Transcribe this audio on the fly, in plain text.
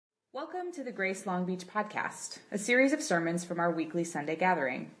Welcome to the Grace Long Beach podcast, a series of sermons from our weekly Sunday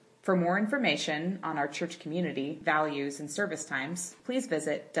gathering. For more information on our church community, values, and service times, please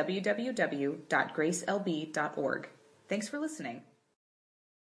visit www.gracelb.org. Thanks for listening.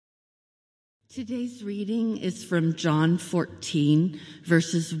 Today's reading is from John 14,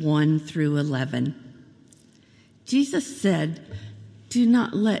 verses 1 through 11. Jesus said, "Do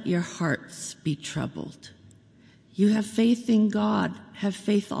not let your hearts be troubled. You have faith in God, have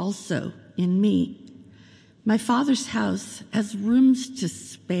faith also in me. My Father's house has rooms to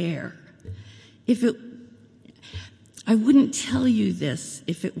spare. I wouldn't tell you this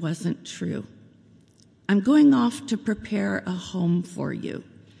if it wasn't true. I'm going off to prepare a home for you.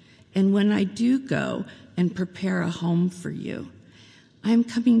 And when I do go and prepare a home for you, I'm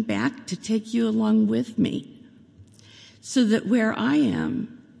coming back to take you along with me, so that where I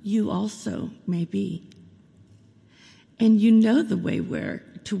am, you also may be. And you know the way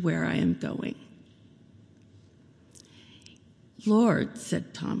to where I am going." "Lord,"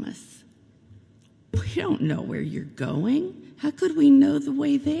 said Thomas, "we don't know where you're going. How could we know the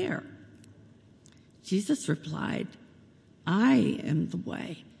way there?" Jesus replied, "I am the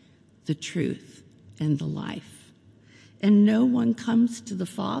way, the truth, and the life. And no one comes to the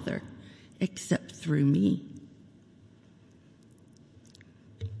Father except through me.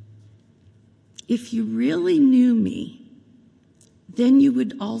 If you really knew me, then you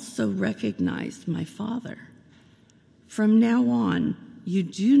would also recognize my Father. From now on, you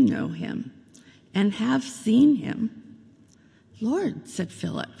do know him and have seen him." "Lord," said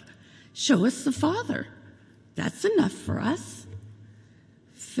Philip, "show us the Father. That's enough for us."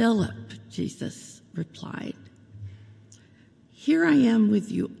 "Philip," Jesus replied, "here I am with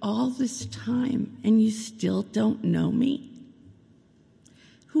you all this time, and you still don't know me?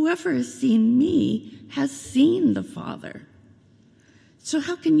 Whoever has seen me has seen the Father. So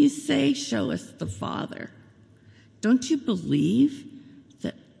how can you say, 'Show us the Father'? Don't you believe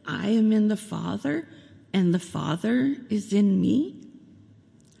that I am in the Father and the Father is in me?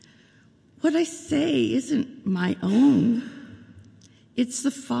 What I say isn't my own. It's the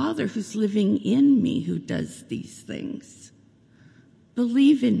Father who's living in me who does these things.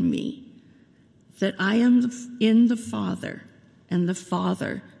 Believe in me, that I am in the Father and the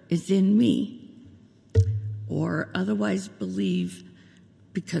Father is in me, or otherwise believe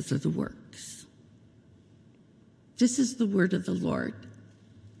because of the works." This is the word of the Lord.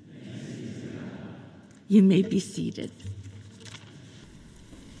 You may be seated.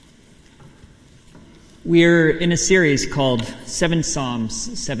 We're in a series called 7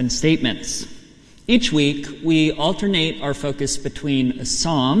 Psalms, 7 Statements. Each week, we alternate our focus between a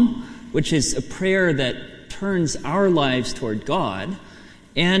psalm, which is a prayer that turns our lives toward God,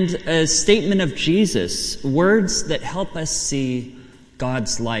 and a statement of Jesus, words that help us see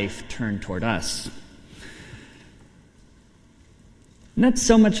God's life turn toward us. And that's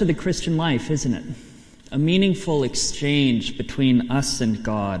so much of the Christian life, isn't it? A meaningful exchange between us and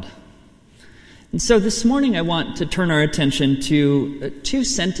God. And so this morning I want to turn our attention to 2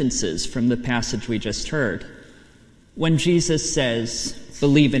 sentences from the passage we just heard. When Jesus says,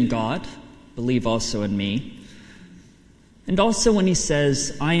 "Believe in God, believe also in me." And also when he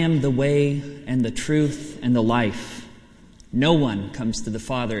says, "I am the way and the truth and the life. No one comes to the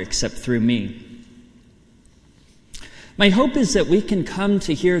Father except through me." My hope is that we can come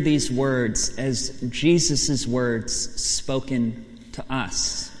to hear these words as Jesus' words spoken to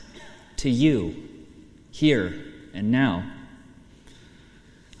us, to you, here and now.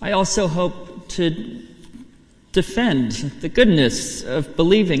 I also hope to defend the goodness of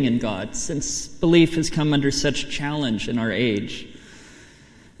believing in God, since belief has come under such challenge in our age.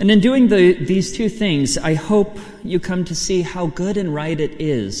 And in doing these 2 things, I hope you come to see how good and right it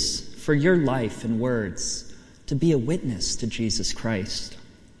is for your life and words to be a witness to Jesus Christ.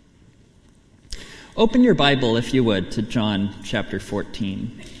 Open your Bible, if you would, to John chapter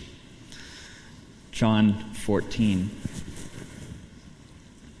 14. John 14.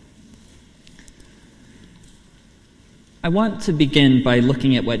 I want to begin by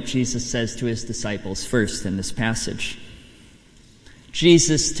looking at what Jesus says to his disciples first in this passage.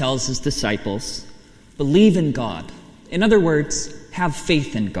 Jesus tells his disciples, believe in God. In other words, have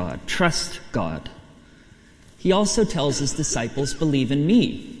faith in God, trust God. He also tells his disciples, believe in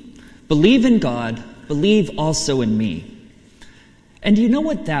me. Believe in God, believe also in me. And you know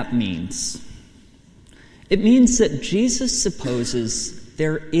what that means? It means that Jesus supposes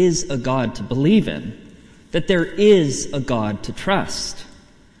there is a God to believe in, that there is a God to trust.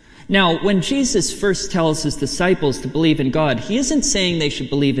 Now, when Jesus first tells his disciples to believe in God, he isn't saying they should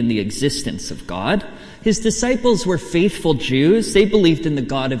believe in the existence of God. His disciples were faithful Jews. They believed in the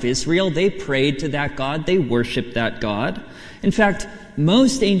God of Israel. They prayed to that God. They worshiped that God. In fact,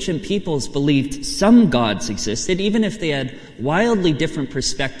 most ancient peoples believed some gods existed, even if they had wildly different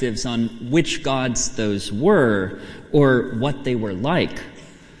perspectives on which gods those were or what they were like.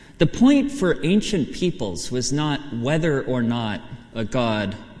 The point for ancient peoples was not whether or not a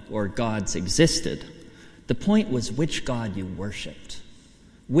god or gods existed. The point was which God you worshipped.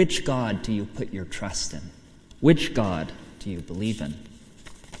 Which God do you put your trust in? Which God do you believe in?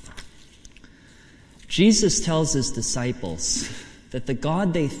 Jesus tells his disciples that the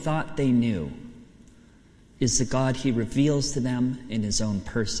God they thought they knew is the God he reveals to them in his own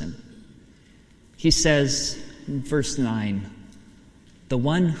person. He says in verse 9, "The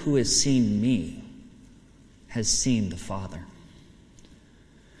one who has seen me has seen the Father."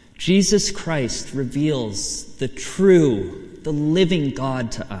 Jesus Christ reveals the true, the living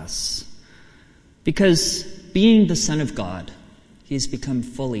God to us. Because being the Son of God, he has become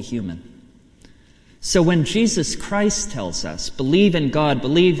fully human. So when Jesus Christ tells us, "Believe in God,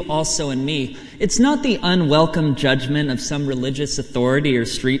 believe also in me," it's not the unwelcome judgment of some religious authority or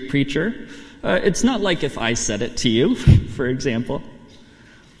street preacher. It's not like if I said it to you, for example.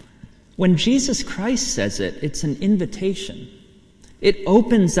 When Jesus Christ says it, it's an invitation. It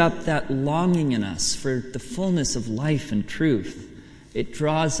opens up that longing in us for the fullness of life and truth. It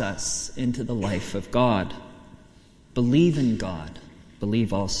draws us into the life of God. "Believe in God,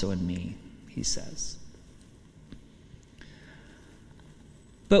 believe also in me," he says.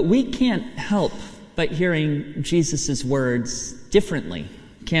 But we can't help but hearing Jesus' words differently,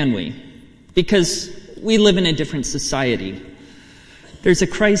 can we? Because we live in a different society. There's a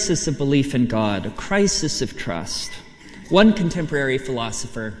crisis of belief in God, a crisis of trust. One contemporary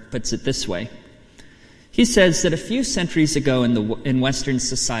philosopher puts it this way. He says that a few centuries ago in Western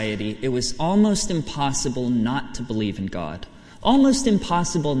society, it was almost impossible not to believe in God. Almost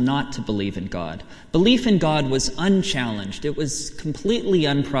impossible not to believe in God. Belief in God was unchallenged. It was completely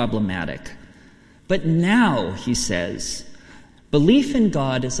unproblematic. But now, he says, belief in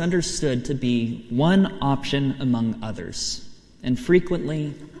God is understood to be one option among others, and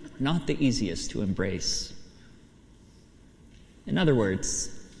frequently not the easiest to embrace. In other words,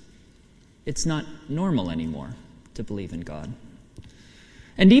 it's not normal anymore to believe in God.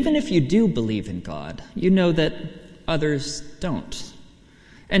 And even if you do believe in God, you know that others don't.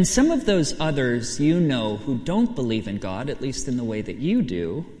 And some of those others you know who don't believe in God, at least in the way that you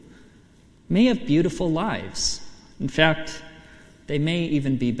do, may have beautiful lives. In fact, they may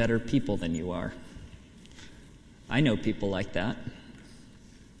even be better people than you are. I know people like that.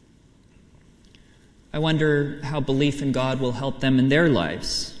 I wonder how belief in God will help them in their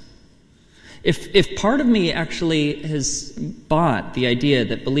lives. If part of me actually has bought the idea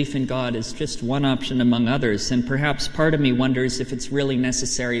that belief in God is just one option among others, then perhaps part of me wonders if it's really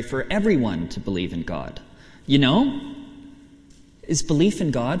necessary for everyone to believe in God. You know, is belief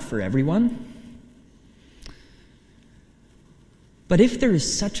in God for everyone? But if there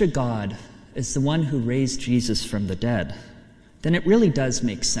is such a God as the one who raised Jesus from the dead, then it really does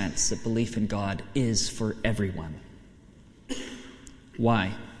make sense that belief in God is for everyone.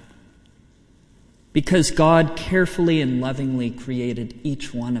 Why? Because God carefully and lovingly created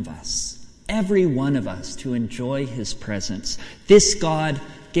each one of us, every one of us, to enjoy his presence. This God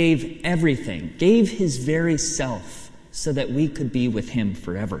gave everything, gave his very self, so that we could be with him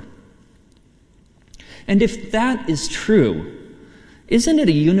forever. And if that is true, isn't it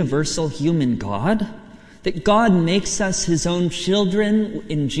a universal human God? That God makes us his own children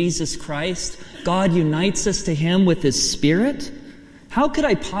in Jesus Christ? God unites us to him with his Spirit? How could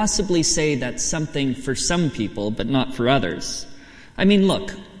I possibly say that's something for some people, but not for others? I mean,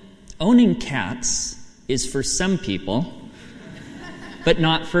 look, owning cats is for some people, but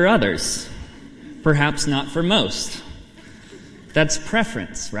not for others. Perhaps not for most. That's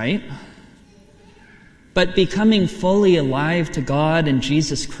preference, right? But becoming fully alive to God and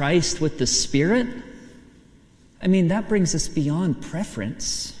Jesus Christ with the Spirit, I mean, that brings us beyond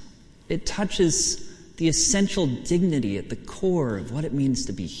preference. It touches the essential dignity at the core of what it means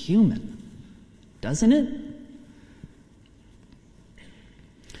to be human, doesn't it?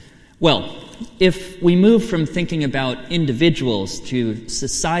 Well, if we move from thinking about individuals to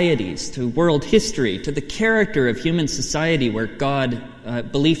societies, to world history, to the character of human society where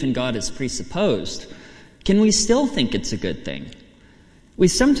belief in God is presupposed, can we still think it's a good thing? We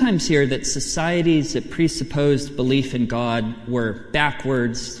sometimes hear that societies that presupposed belief in God were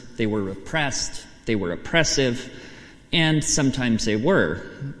backwards, they were repressed, they were oppressive, and sometimes they were.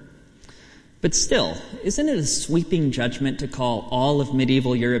 But still, isn't it a sweeping judgment to call all of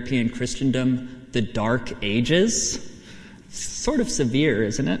medieval European Christendom the Dark Ages. Sort of severe,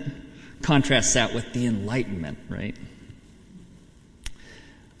 isn't it? Contrast that with the Enlightenment, right?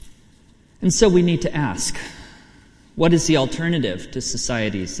 And so we need to ask, what is the alternative to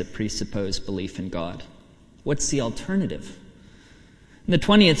societies that presuppose belief in God? What's the alternative? And the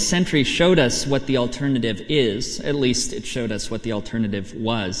 20th century showed us what the alternative is. At least it showed us what the alternative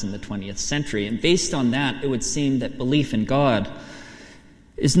was in the 20th century. And based on that, it would seem that belief in God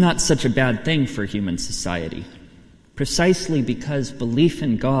is not such a bad thing for human society. Precisely because belief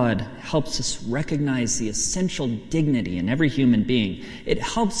in God helps us recognize the essential dignity in every human being. It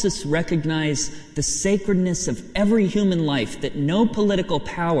helps us recognize the sacredness of every human life that no political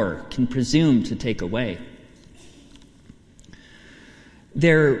power can presume to take away.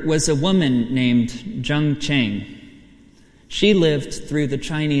 There was a woman named Zheng Cheng. She lived through the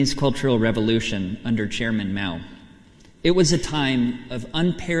Chinese Cultural Revolution under Chairman Mao. It was a time of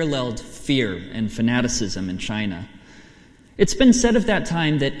unparalleled fear and fanaticism in China. It's been said of that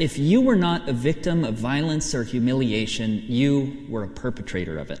time that if you were not a victim of violence or humiliation, you were a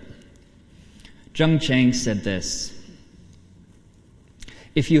perpetrator of it. Zheng Cheng said this: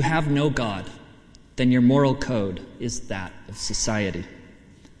 "If you have no God, then your moral code is that of society.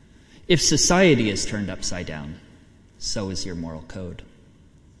 If society is turned upside down, so is your moral code."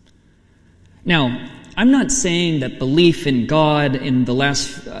 Now, I'm not saying that belief in God in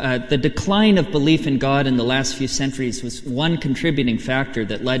the decline of belief in God in the last few centuries was one contributing factor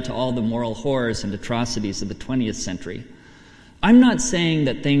that led to all the moral horrors and atrocities of the 20th century. I'm not saying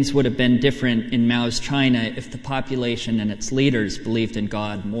that things would have been different in Mao's China if the population and its leaders believed in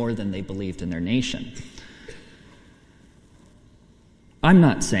God more than they believed in their nation. I'm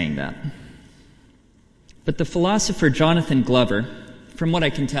not saying that. But the philosopher Jonathan Glover, from what I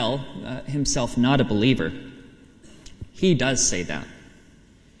can tell, himself not a believer, he does say that.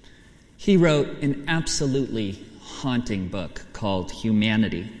 He wrote an absolutely haunting book called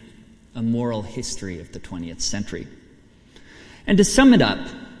Humanity, A Moral History of the 20th Century. And to sum it up,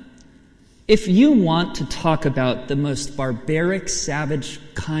 if you want to talk about the most barbaric, savage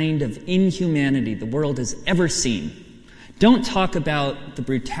kind of inhumanity the world has ever seen, don't talk about the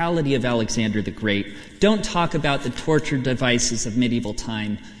brutality of Alexander the Great. Don't talk about the torture devices of medieval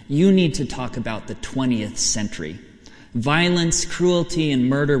time. You need to talk about the 20th century. Violence, cruelty, and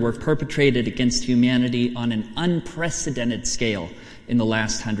murder were perpetrated against humanity on an unprecedented scale in the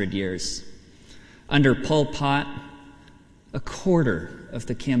last 100 years. Under Pol Pot, a quarter of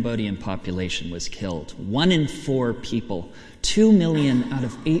the Cambodian population was killed. 1 in 4 people, 2 million out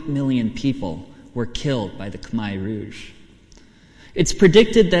of 8 million people were killed by the Khmer Rouge. It's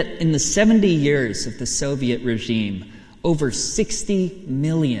predicted that in the 70 years of the Soviet regime, over 60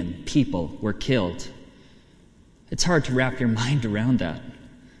 million people were killed. It's hard to wrap your mind around that.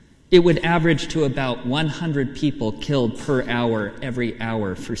 It would average to about 100 people killed per hour every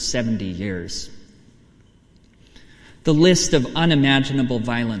hour for 70 years. The list of unimaginable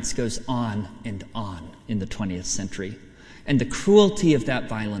violence goes on and on in the 20th century, and the cruelty of that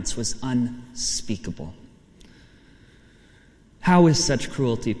violence was unspeakable. How is such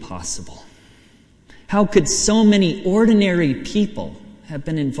cruelty possible? How could so many ordinary people have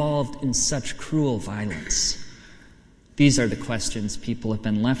been involved in such cruel violence? These are the questions people have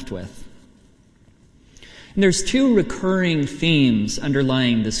been left with. And there's 2 recurring themes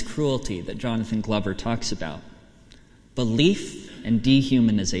underlying this cruelty that Jonathan Glover talks about: belief and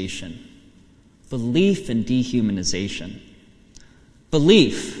dehumanization. Belief and dehumanization.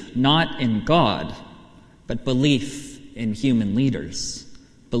 Belief not in God, but belief in human leaders.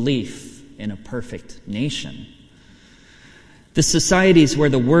 Belief in a perfect nation. The societies where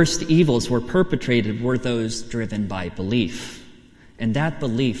the worst evils were perpetrated were those driven by belief. And that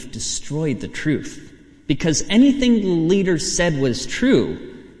belief destroyed the truth, because anything the leaders said was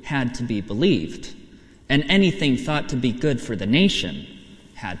true had to be believed, and anything thought to be good for the nation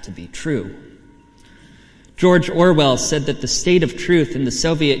had to be true. George Orwell said that the state of truth in the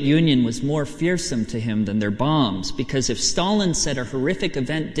Soviet Union was more fearsome to him than their bombs, because if Stalin said a horrific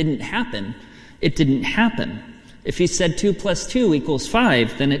event didn't happen, it didn't happen. If he said 2 + 2 =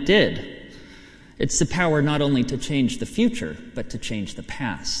 5, then it did. It's the power not only to change the future, but to change the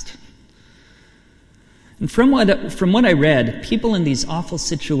past. And from what I read, people in these awful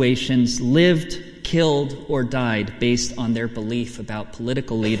situations lived, killed, or died based on their belief about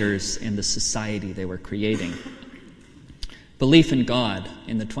political leaders and the society they were creating. Belief in God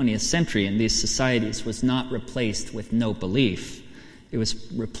in the 20th century in these societies was not replaced with no belief. It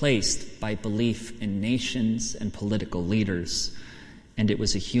was replaced by belief in nations and political leaders, and it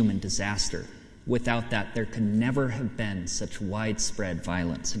was a human disaster. Without that, there could never have been such widespread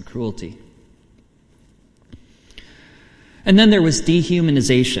violence and cruelty. And then there was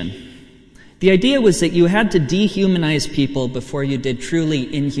dehumanization. The idea was that you had to dehumanize people before you did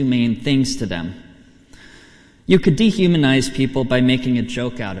truly inhumane things to them. You could dehumanize people by making a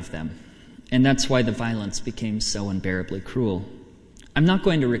joke out of them, and that's why the violence became so unbearably cruel. I'm not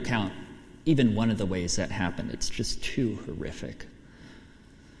going to recount even one of the ways that happened. It's just too horrific.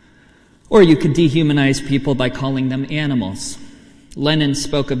 Or you could dehumanize people by calling them animals. Lenin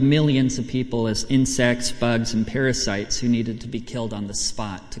spoke of millions of people as insects, bugs, and parasites who needed to be killed on the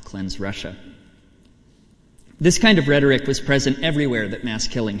spot to cleanse Russia. This kind of rhetoric was present everywhere that mass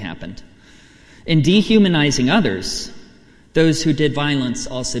killing happened. In dehumanizing others, those who did violence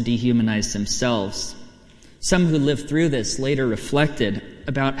also dehumanized themselves. Some who lived through this later reflected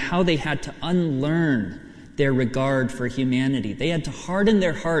about how they had to unlearn their regard for humanity. They had to harden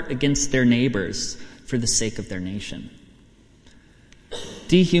their heart against their neighbors for the sake of their nation.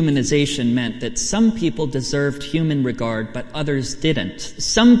 Dehumanization meant that some people deserved human regard, but others didn't.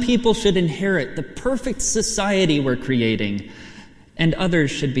 Some people should inherit the perfect society we're creating, and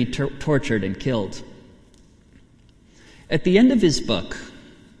others should be tortured and killed. At the end of his book,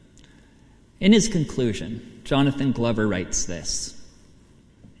 in his conclusion, Jonathan Glover writes this: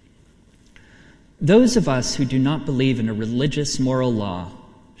 "Those of us who do not believe in a religious moral law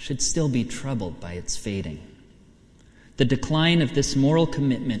should still be troubled by its fading. The decline of this moral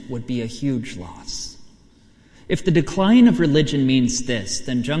commitment would be a huge loss. If the decline of religion means this,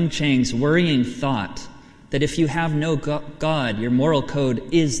 then Zheng Chang's worrying thought that if you have no God, your moral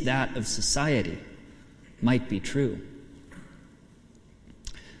code is that of society might be true.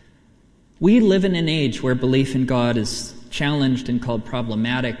 We live in an age where belief in God is challenged and called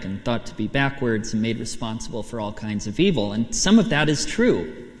problematic and thought to be backwards and made responsible for all kinds of evil. And some of that is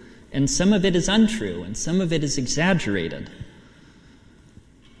true, and some of it is untrue, and some of it is exaggerated.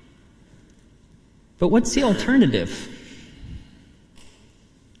 But what's the alternative?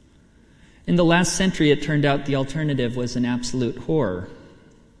 In the last century, it turned out the alternative was an absolute horror.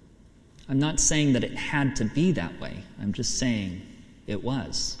 I'm not saying that it had to be that way. I'm just saying it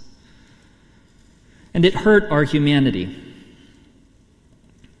was. And it hurt our humanity.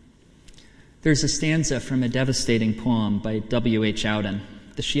 There's a stanza from a devastating poem by W.H. Auden,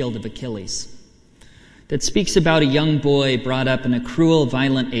 The Shield of Achilles, that speaks about a young boy brought up in a cruel,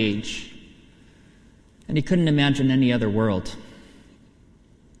 violent age, and he couldn't imagine any other world.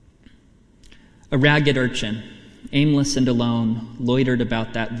 A ragged urchin, aimless and alone, loitered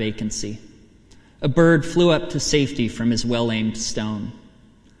about that vacancy. A bird flew up to safety from his well-aimed stone.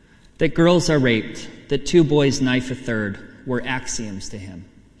 That girls are raped, that two boys knife a third, were axioms to him,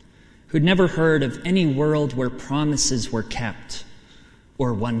 who'd never heard of any world where promises were kept,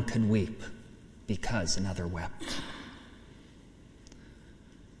 or one could weep because another wept.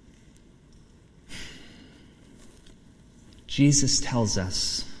 Jesus tells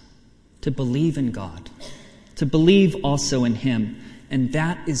us to believe in God, to believe also in Him, and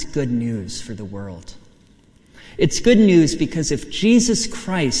that is good news for the world. It's good news because if Jesus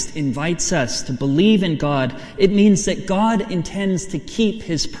Christ invites us to believe in God, it means that God intends to keep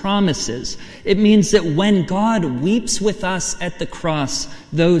His promises. It means that when God weeps with us at the cross,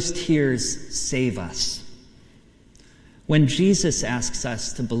 those tears save us. When Jesus asks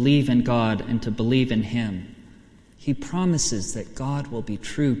us to believe in God and to believe in Him, He promises that God will be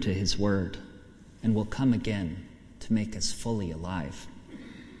true to His word and will come again to make us fully alive.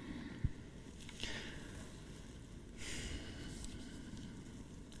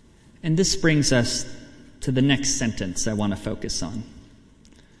 And this brings us to the next sentence I want to focus on.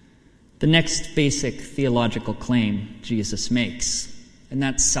 The next basic theological claim Jesus makes, and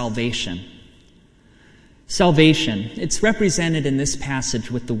that's salvation. Salvation, it's represented in this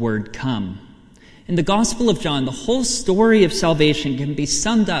passage with the word come. In the Gospel of John, the whole story of salvation can be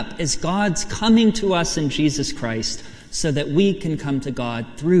summed up as God's coming to us in Jesus Christ so that we can come to God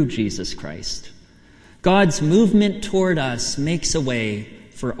through Jesus Christ. God's movement toward us makes a way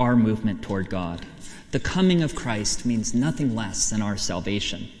for our movement toward God. The coming of Christ means nothing less than our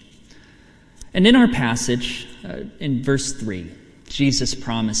salvation. And in our passage, in verse 3, Jesus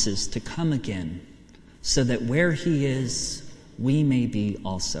promises to come again so that where He is, we may be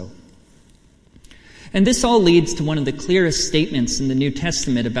also. And this all leads to one of the clearest statements in the New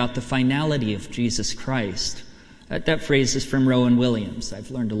Testament about the finality of Jesus Christ. That phrase is from Rowan Williams. I've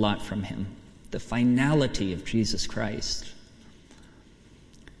learned a lot from him. The finality of Jesus Christ.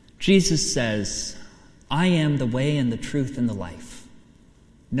 Jesus says, I am the way and the truth and the life.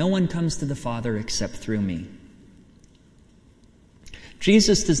 No one comes to the Father except through me.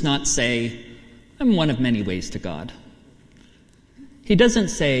 Jesus does not say, I'm one of many ways to God. He doesn't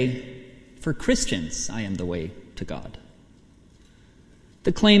say, for Christians, I am the way to God.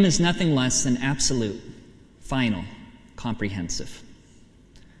 The claim is nothing less than absolute, final, comprehensive.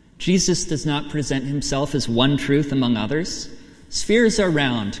 Jesus does not present himself as one truth among others. Spheres are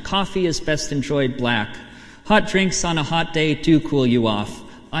round, coffee is best enjoyed black, hot drinks on a hot day do cool you off.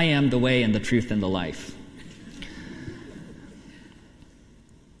 I am the way and the truth and the life.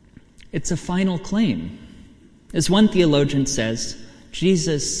 It's a final claim. As one theologian says,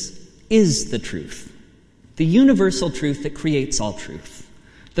 Jesus is the truth, the universal truth that creates all truth,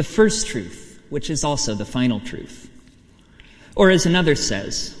 the first truth, which is also the final truth. Or as another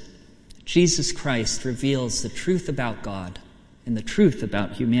says, Jesus Christ reveals the truth about God and the truth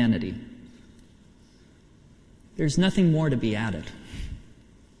about humanity. There's nothing more to be added.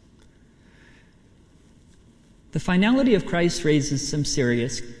 The finality of Christ raises some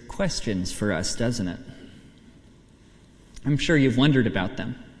serious questions for us, doesn't it? I'm sure you've wondered about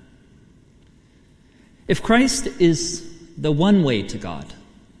them. If Christ is the one way to God,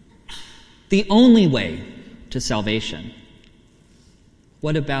 the only way to salvation,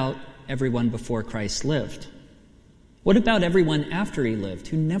 what about everyone before Christ lived? What about everyone after he lived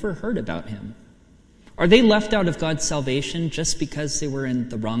who never heard about him? Are they left out of God's salvation just because they were in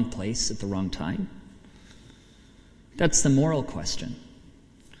the wrong place at the wrong time? That's the moral question.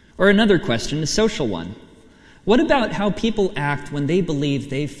 Or another question, a social one. What about how people act when they believe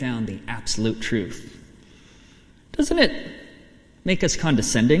they've found the absolute truth? Doesn't it make us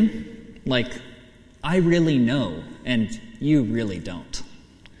condescending? Like, I really know, and you really don't.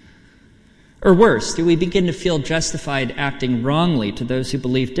 Or worse, do we begin to feel justified acting wrongly to those who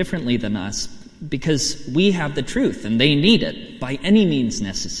believe differently than us because we have the truth and they need it by any means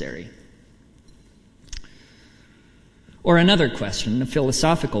necessary? Or another question, a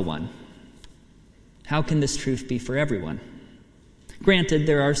philosophical one. How can this truth be for everyone? Granted,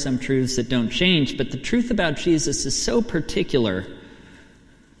 there are some truths that don't change, but the truth about Jesus is so particular.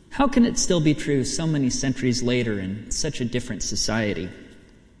 How can it still be true so many centuries later in such a different society?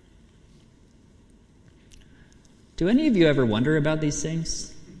 Do any of you ever wonder about these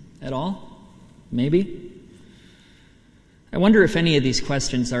things at all? Maybe? I wonder if any of these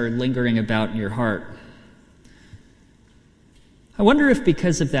questions are lingering about in your heart. I wonder if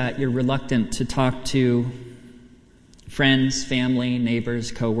because of that you're reluctant to talk to friends, family,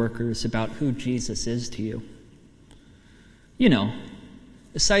 neighbors, co-workers about who Jesus is to you. You know,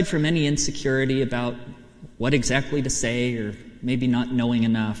 aside from any insecurity about what exactly to say or maybe not knowing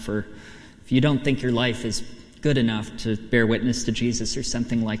enough, or if you don't think your life is good enough to bear witness to Jesus or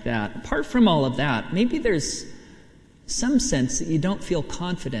something like that. Apart from all of that, maybe there's some sense that you don't feel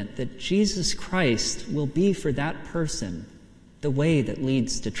confident that Jesus Christ will be for that person the way that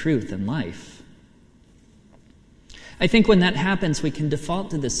leads to truth and life. I think when that happens, we can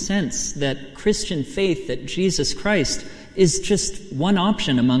default to the sense that Christian faith, that Jesus Christ is just one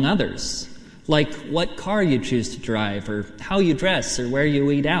option among others, like what car you choose to drive or how you dress or where you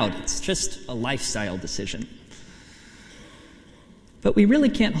eat out. It's just a lifestyle decision. But we really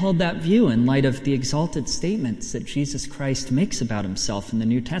can't hold that view in light of the exalted statements that Jesus Christ makes about himself in the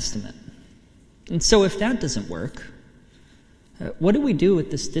New Testament. And so if that doesn't work, what do we do with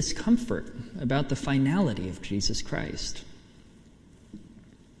this discomfort about the finality of Jesus Christ?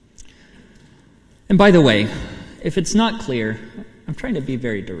 And by the way, if it's not clear, I'm trying to be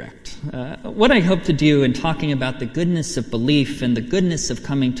very direct. What I hope to do in talking about the goodness of belief and the goodness of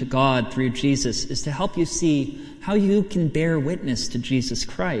coming to God through Jesus is to help you see how you can bear witness to Jesus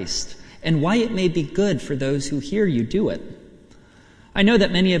Christ and why it may be good for those who hear you do it. I know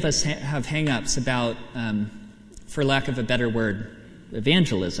that many of us have hang-ups about, for lack of a better word,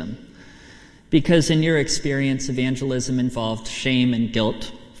 evangelism, because in your experience, evangelism involved shame and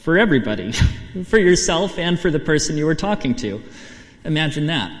guilt for everybody, for yourself and for the person you were talking to. Imagine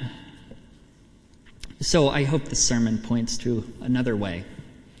that. So I hope this sermon points to another way.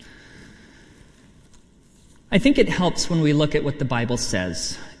 I think it helps when we look at what the Bible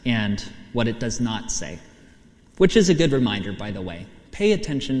says and what it does not say, which is a good reminder, by the way. Pay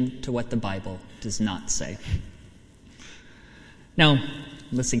attention to what the Bible does not say. Now,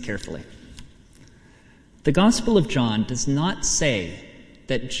 listen carefully. The Gospel of John does not say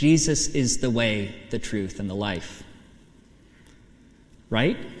that Jesus is the way, the truth, and the life.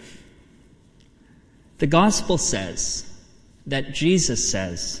 Right? The Gospel says that Jesus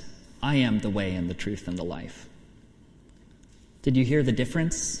says, I am the way and the truth and the life. Did you hear the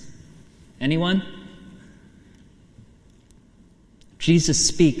difference? Anyone? Jesus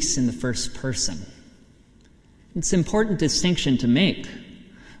speaks in the first person. It's an important distinction to make.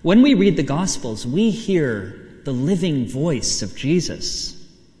 When we read the Gospels, we hear the living voice of Jesus.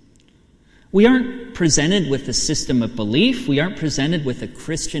 We aren't presented with a system of belief. We aren't presented with a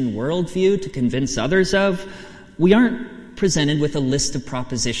Christian worldview to convince others of. We aren't presented with a list of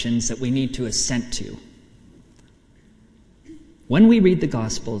propositions that we need to assent to. When we read the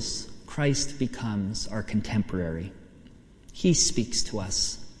Gospels, Christ becomes our contemporary. He speaks to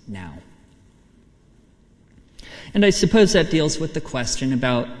us now. And I suppose that deals with the question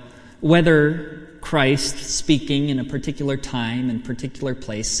about whether Christ speaking in a particular time and particular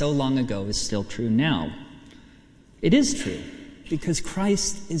place so long ago is still true now. It is true, because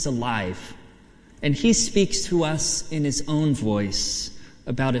Christ is alive, and he speaks to us in his own voice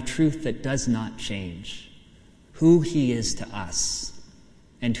about a truth that does not change, who he is to us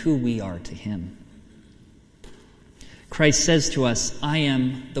and who we are to him. Christ says to us, I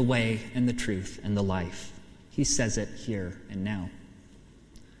am the way and the truth and the life. He says it here and now.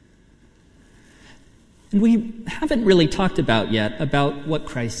 And we haven't really talked about yet about what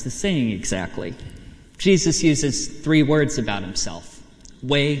Christ is saying exactly. Jesus uses 3 words about himself: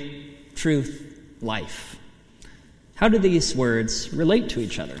 way, truth, life. How do these words relate to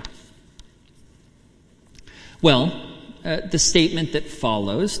each other? Well, the statement that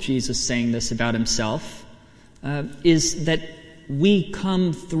follows, Jesus saying this about himself, is that we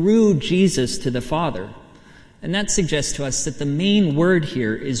come through Jesus to the Father. And that suggests to us that the main word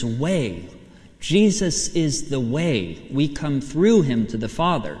here is way. Jesus is the way. We come through him to the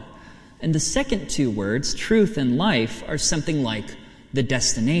Father. And the second 2 words, truth and life, are something like the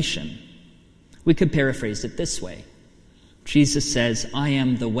destination. We could paraphrase it this way. Jesus says, I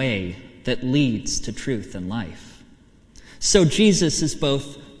am the way that leads to truth and life. So Jesus is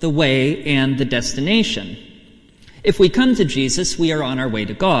both the way and the destination. If we come to Jesus, we are on our way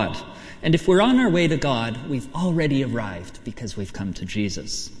to God. And if we're on our way to God, we've already arrived because we've come to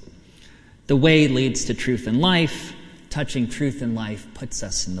Jesus. The way leads to truth and life. Touching truth and life puts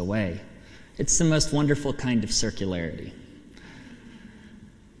us in the way. It's the most wonderful kind of circularity.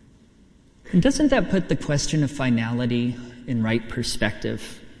 And doesn't that put the question of finality in right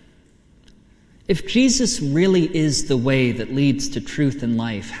perspective? If Jesus really is the way that leads to truth and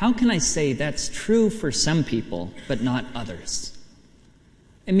life, how can I say that's true for some people, but not others?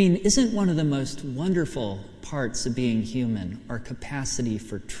 I mean, isn't one of the most wonderful parts of being human our capacity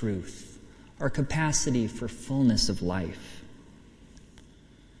for truth, our capacity for fullness of life?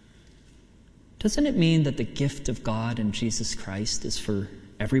 Doesn't it mean that the gift of God in Jesus Christ is for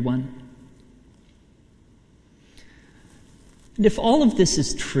everyone? And if all of this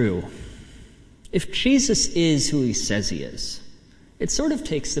is true, if Jesus is who he says he is, it sort of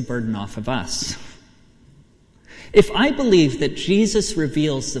takes the burden off of us. If I believe that Jesus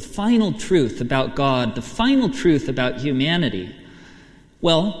reveals the final truth about God, the final truth about humanity,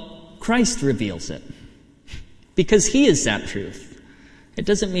 well, Christ reveals it, because he is that truth. It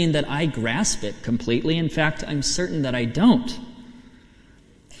doesn't mean that I grasp it completely. In fact, I'm certain that I don't.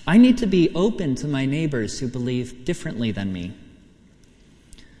 I need to be open to my neighbors who believe differently than me.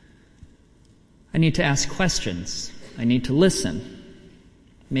 I need to ask questions. I need to listen.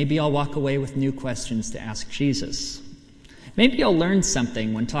 Maybe I'll walk away with new questions to ask Jesus. Maybe I'll learn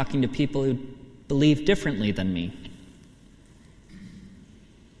something when talking to people who believe differently than me.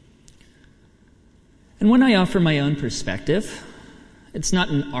 And when I offer my own perspective, it's not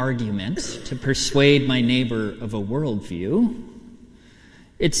an argument to persuade my neighbor of a worldview.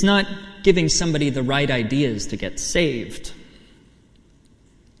 It's not giving somebody the right ideas to get saved.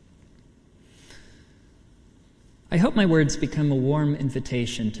 I hope my words become a warm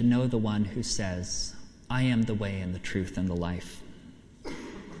invitation to know the one who says, I am the way and the truth and the life.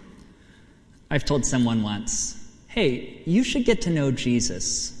 I've told someone once, hey, you should get to know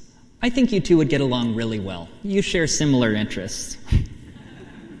Jesus. I think you two would get along really well. You share similar interests.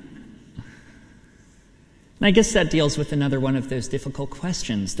 And I guess that deals with another one of those difficult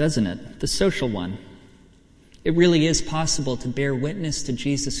questions, doesn't it? The social one. It really is possible to bear witness to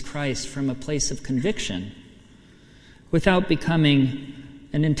Jesus Christ from a place of conviction without becoming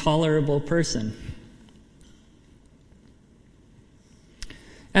an intolerable person.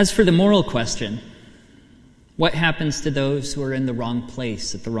 As for the moral question, what happens to those who are in the wrong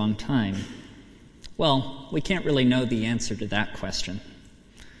place at the wrong time? Well, we can't really know the answer to that question.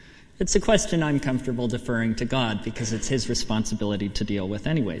 It's a question I'm comfortable deferring to God because it's his responsibility to deal with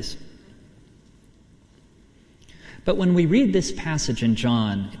anyways. But when we read this passage in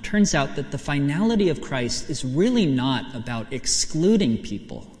John, it turns out that the finality of Christ is really not about excluding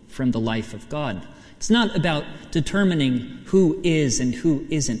people from the life of God. It's not about determining who is and who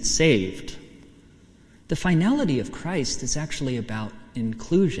isn't saved. The finality of Christ is actually about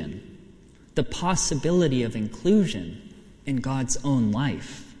inclusion, the possibility of inclusion in God's own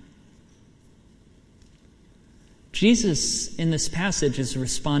life. Jesus, in this passage, is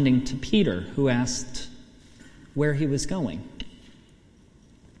responding to Peter, who asked where he was going.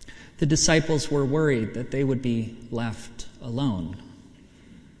 The disciples were worried that they would be left alone,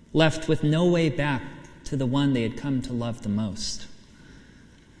 left with no way back to the one they had come to love the most.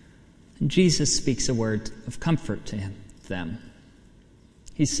 And Jesus speaks a word of comfort to them.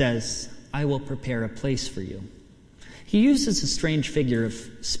 He says, "I will prepare a place for you." He uses a strange figure of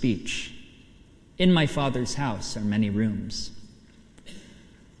speech. "In my Father's house are many rooms."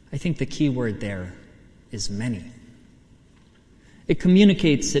 I think the key word there is many. It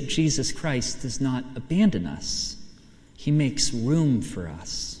communicates that Jesus Christ does not abandon us. He makes room for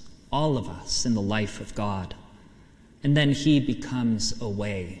us, all of us, in the life of God. And then he becomes a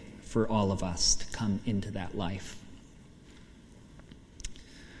way for all of us to come into that life.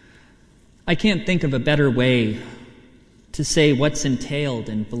 I can't think of a better way to say what's entailed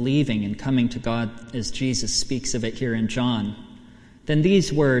in believing and coming to God as Jesus speaks of it here in John than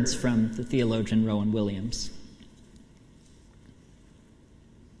these words from the theologian Rowan Williams.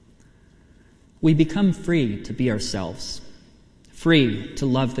 We become free to be ourselves, free to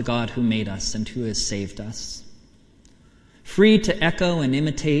love the God who made us and who has saved us, free to echo and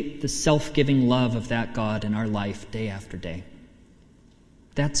imitate the self-giving love of that God in our life day after day.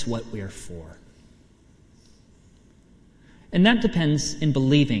 That's what we are for. And that depends in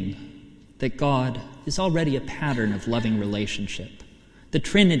believing that God is already a pattern of loving relationship, the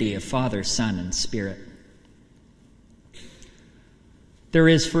Trinity of Father, Son, and Spirit. There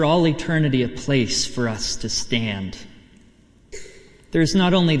is for all eternity a place for us to stand. There is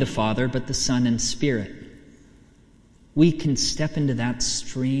not only the Father, but the Son and Spirit. We can step into that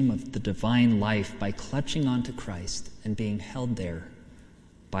stream of the divine life by clutching onto Christ and being held there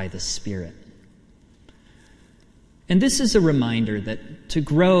by the Spirit. And this is a reminder that to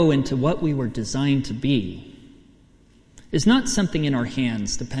grow into what we were designed to be is not something in our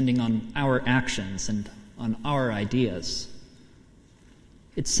hands depending on our actions and on our ideas.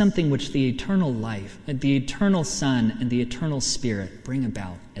 It's something which the eternal life, the eternal Son and the eternal Spirit bring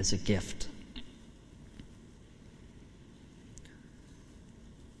about as a gift.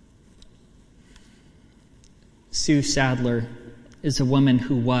 Sue Sadler is a woman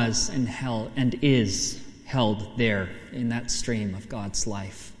who was and is held there in that stream of God's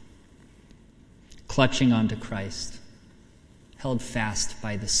life, clutching onto Christ, held fast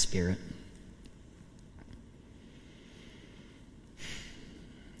by the Spirit.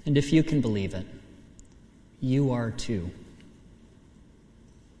 And if you can believe it, you are too.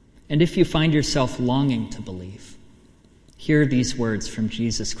 And if you find yourself longing to believe, hear these words from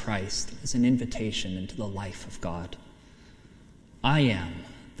Jesus Christ as an invitation into the life of God. I am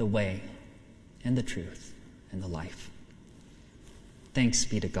the way and the truth and the life. Thanks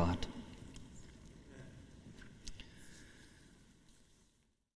be to God.